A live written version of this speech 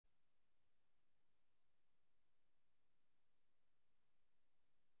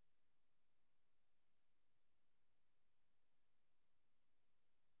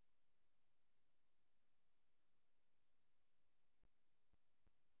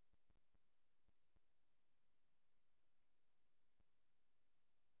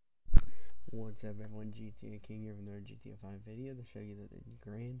What's up everyone, GTAKING here with another GTAV video to show you that the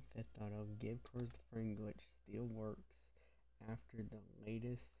Grand Theft Auto Give Pros the Friend glitch still works after the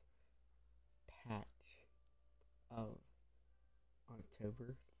latest patch of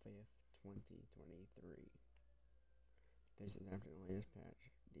October 5th, 2023. This is after the latest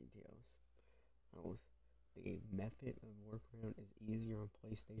patch details. The method of Workaround is easier on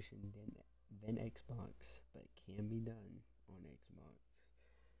PlayStation than Xbox, but can be done on Xbox.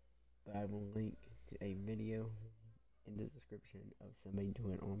 But I will link to a video in the description of somebody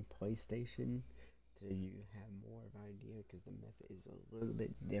doing it on PlayStation so you have more of an idea, because the method is a little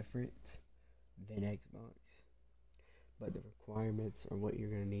bit different than Xbox. But the requirements or what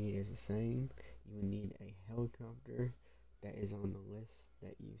you're going to need is the same. You will need a helicopter that is on the list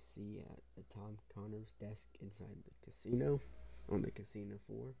that you see at the Tom Connor's desk inside the casino, on the casino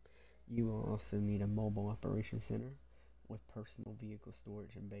floor. You will also need a mobile operations center with personal vehicle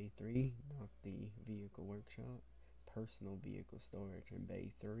storage in Bay 3, not the vehicle workshop. Personal vehicle storage in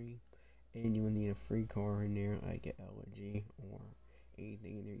Bay 3. And you will need a free car in there, like an LG or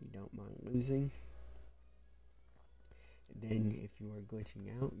anything in there you don't mind losing. Then if you are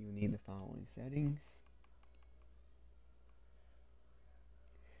glitching out, you will need the following settings.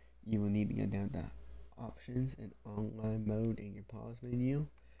 You will need to go down to options and online mode in your pause menu.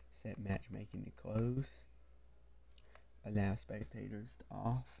 Set matchmaking to close. Allow spectators to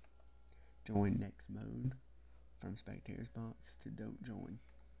off. Join next mode from spectators box to don't join.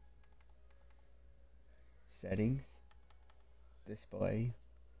 Settings. Display.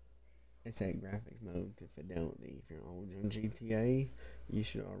 And set graphics mode to fidelity. If you're old gen GTA, you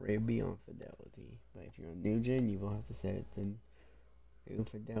should already be on fidelity. But if you're on new gen, you will have to set it to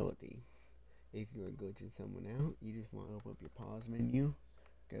fidelity. If you are glitching someone out, you just want to open up your pause menu,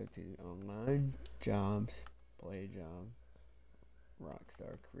 go to online, jobs, play a job,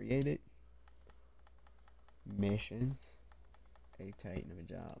 Rockstar created, missions, a Titan of a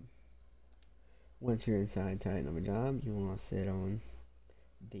job. Once you're inside Titan of a job, you want to set on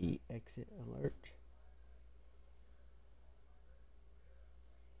the exit alert.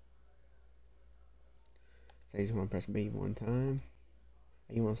 So you just want to press B one time,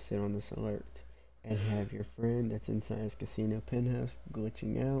 and you want to sit on this alert and have your friend that's inside his casino penthouse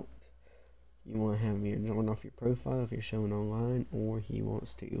glitching out. You want to have him either join off your profile if you're showing online, or he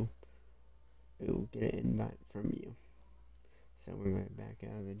wants to get an invite from you. So we're going to back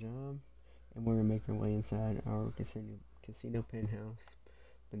out of the job, and we're going to make our way inside our casino penthouse.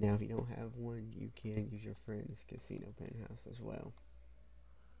 But now if you don't have one, you can use your friend's casino penthouse as well.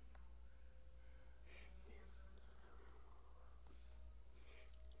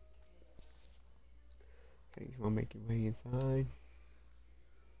 So you just want to make your way inside.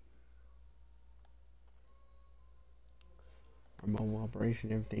 Our mobile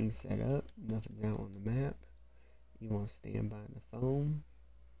operation, everything's set up, nothing's out on the map. You want to stand by the phone,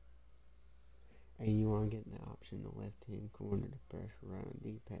 and you want to get the option in the left hand corner to press right on the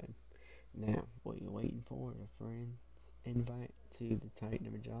D-pad. Now, what you're waiting for is a friend's invite to the Titan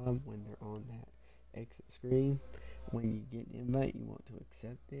of a job. When they're on that exit screen, when you get the invite, you want to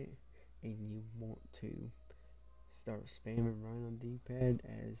accept it, and you want to start spamming right on the D-pad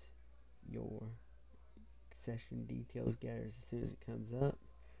as your session details gathers as soon as it comes up.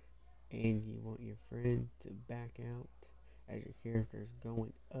 And you want your friend to back out as your character is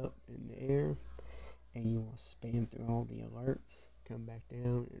going up in the air, and you want to spam through all the alerts, come back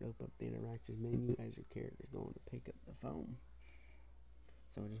down and open up the interactions menu as your character is going to pick up the phone.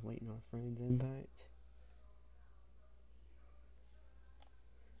 So we're just waiting on a friend's invite.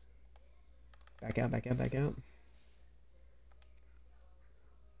 Back out, back out, back out.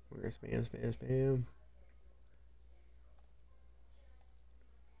 We're going to spam.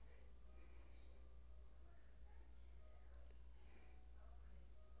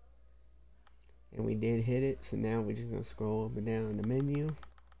 And we did hit it, so now we're just going to scroll up and down in the menu,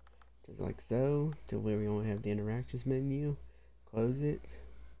 just like so, to where we only have the interactions menu. Close it,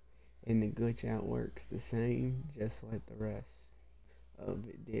 and the glitch out works the same, just like the rest of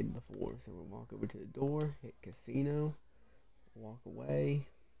it did before. So we'll walk over to the door, hit casino, walk away,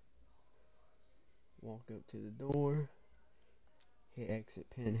 walk up to the door, hit exit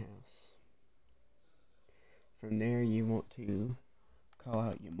penthouse. From there, you want to call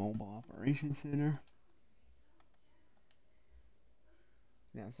out your mobile operations center.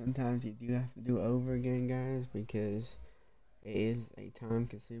 Now sometimes you do have to do it over again, guys, because it is a time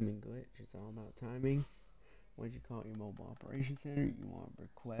consuming glitch. It's all about timing. Once you call it your mobile operations center, you want to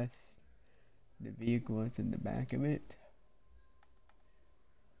request the vehicle that's in the back of it,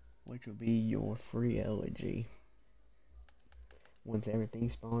 which will be your free LG. Once everything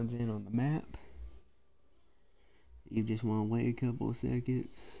spawns in on the map, you just want to wait a couple of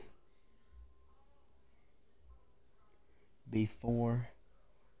seconds before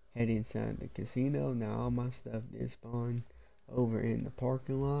heading inside the casino. Now all my stuff did spawn over in the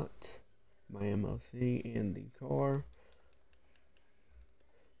parking lot, my MLC and the car.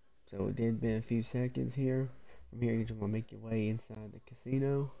 So it did been a few seconds here. From here you just want to make your way inside the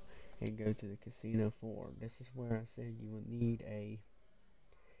casino and go to the casino floor. This is where I said you would need a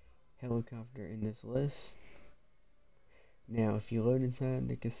helicopter in this list. Now if you load inside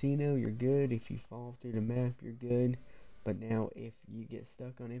the casino, you're good. If you fall through the map, you're good. But now if you get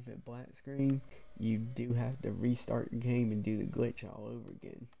stuck on Infinite Black Screen, you do have to restart your game and do the glitch all over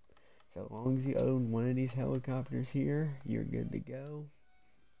again. So as long as you own one of these helicopters here, you're good to go.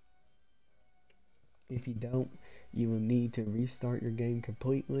 If you don't, you will need to restart your game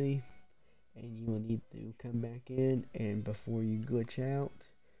completely, and you will need to come back in, and before you glitch out,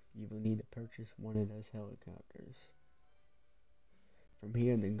 you will need to purchase one of those helicopters. From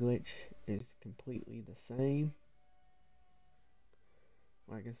here, the glitch is completely the same.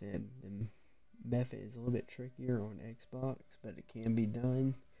 Like I said, the method is a little bit trickier on Xbox, but it can be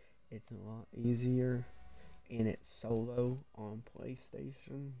done. It's a lot easier, and it's solo on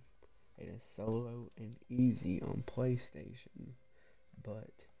PlayStation. It is solo and easy on PlayStation, but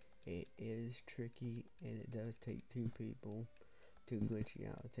it is tricky, and it does take two people to glitch you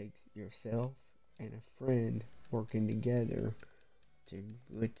out. It takes yourself and a friend working together to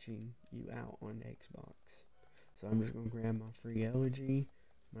glitching you out on Xbox. So I'm just going to grab my free elegy,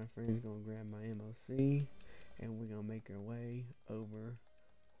 my friend's going to grab my MLC, and we're going to make our way over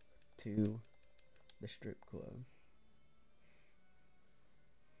to the strip club.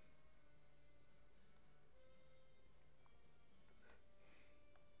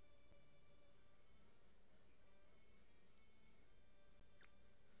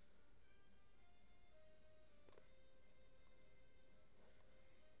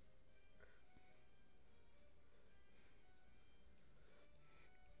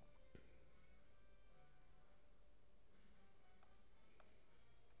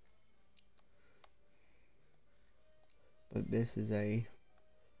 But this is like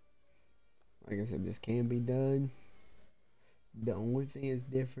I said, this can be done. The only thing is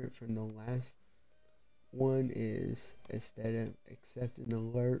different from the last one is instead of accepting the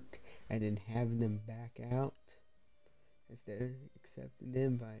alert and then having them back out, instead of accepting the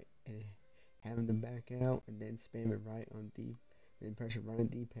invite and having them back out and then spamming right on D, then pressing right on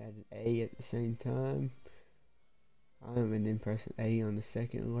D-pad and A at the same time, and then pressing A on the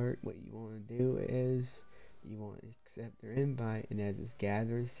second alert, what you want to do is you want to accept their invite, and as it's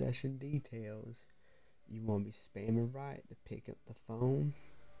gathering session details, you want to be spamming right to pick up the phone,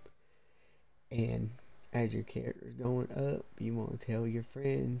 and as your character is going up, you want to tell your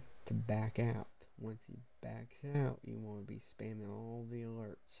friend to back out. Once he backs out, you want to be spamming all the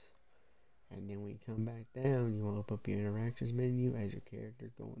alerts, and then when you come back down, you want to open up your interactions menu as your character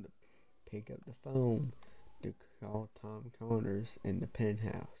is going to pick up the phone to call Tom Connors in the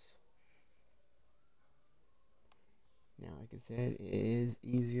penthouse. Now, like I said, it is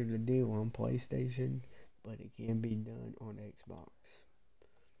easier to do on PlayStation, but it can be done on Xbox.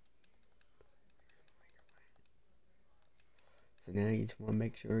 So now you just want to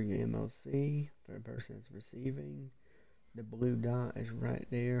make sure your MLC for the person that's receiving, the blue dot is right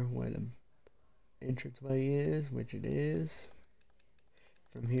there where the entranceway is, which it is.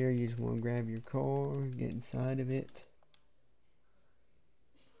 From here, you just want to grab your car, get inside of it,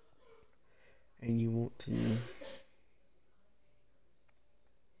 and you want to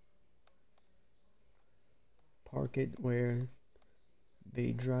park it where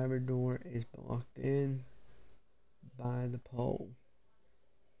the driver door is blocked in by the pole.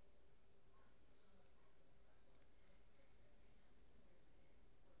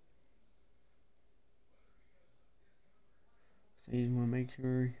 So you just want to make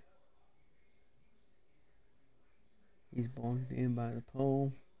sure he's blocked in by the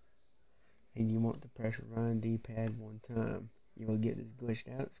pole, and you want to press run D-pad one time. You will get this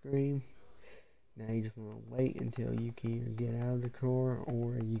glitched out screen. Now you just want to wait until you can get out of the car,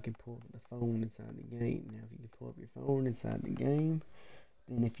 or you can pull up the phone inside the game. Now if you can pull up your phone inside the game,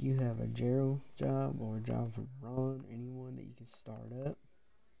 then if you have a Gerald job or a job from Ron, anyone that you can start up,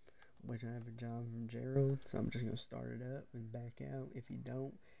 which I have a job from Gerald, so I'm just going to start it up and back out. If you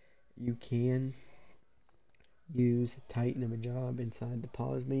don't, you can use Titan of a job inside the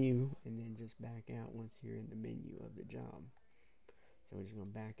pause menu and then just back out once you're in the menu of the job. So we're just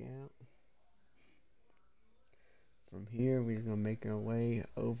going to back out. From here, we're just going to make our way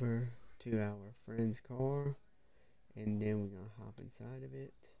over to our friend's car, and then we're going to hop inside of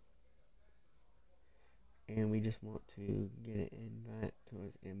it. And we just want to get an invite to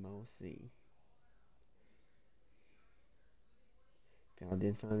his MOC. If y'all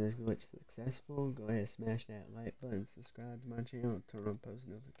did find this glitch successful, go ahead and smash that like button, subscribe to my channel, turn on post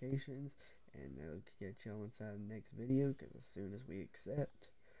notifications, and that'll get y'all inside the next video, because as soon as we accept,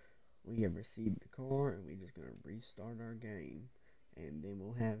 we have received the car, and we're just going to restart our game. And then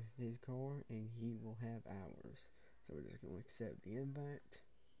we'll have his car, and he will have ours. So we're just going to accept the invite,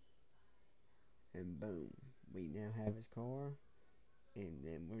 and boom, we now have his car, and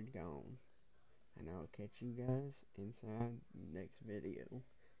then we're gone. And I'll catch you guys inside the next video.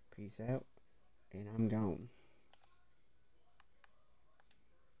 Peace out, and I'm gone.